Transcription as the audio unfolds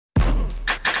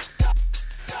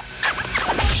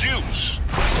Juice.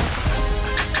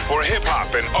 For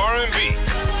hip-hop and R&B.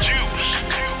 Juice.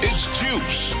 It's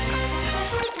Juice.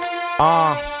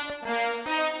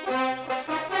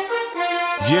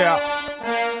 Yeah.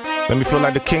 Let me feel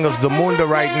like the king of Zamunda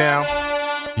right now.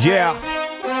 Yeah.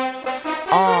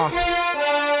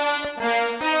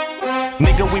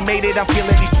 Nigga, we made it, I'm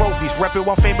feeling these trophies. Reppin'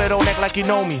 one fame, but don't act like you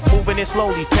know me. Moving it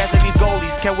slowly, passing these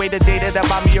goalies. Can't wait the day that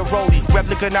buy me a rollie.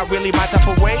 Replica not really my type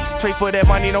of ways. Trade for that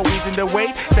money, no reason to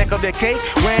wait. Stack up the cake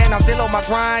when I'm still on my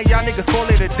grind. Y'all niggas call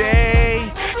it a day.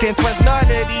 Can't trust none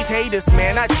of these haters,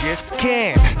 man, I just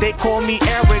can't. They call me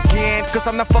arrogant, cause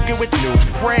I'm not fucking with new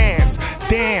friends.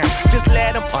 Damn, just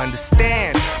let them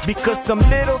understand. Because some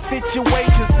little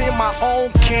situations in my own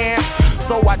camp.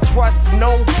 So I trust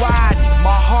nobody.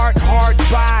 My heart, hard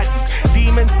body.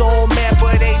 Demons all mad,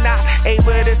 but they not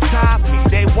able to stop me.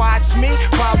 They watch me,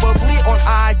 probably on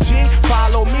IG.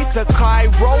 Follow me,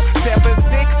 ZaCairo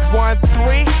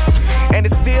 7613. And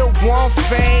it's still one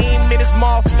fame in this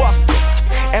motherfucker.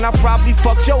 And I probably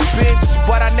fucked your bitch,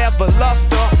 but I never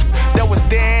loved her. That was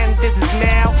then, this is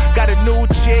now. Got a new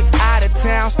chick out of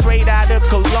town, straight out of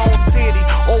Cologne City.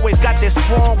 Always got that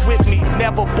strong with me.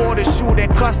 Never bought a shoe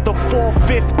that cost a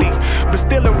 $450. But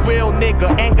still a real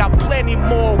nigga, and got plenty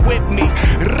more with me.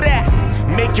 Rap,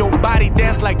 make your body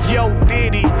dance like Yo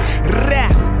Diddy.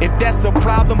 Rap, if that's a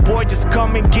problem, boy, just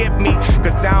come and get me.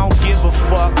 Cause I don't give a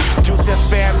fuck. Juice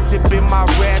FM, sipping my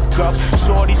red cup.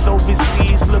 Shorties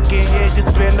overseas, looking here to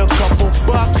spend a couple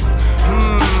bucks.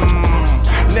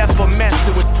 Never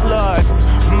messing with slugs.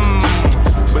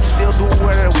 But still do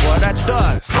what I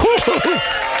does.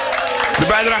 De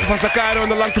bijdrage van ZaCairo en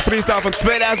de Langste Freestyle van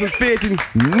 2014.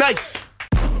 Nice!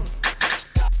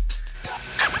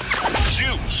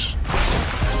 Juice.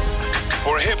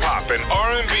 For hip-hop and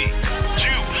R&B.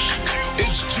 Juice.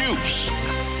 It's Juice.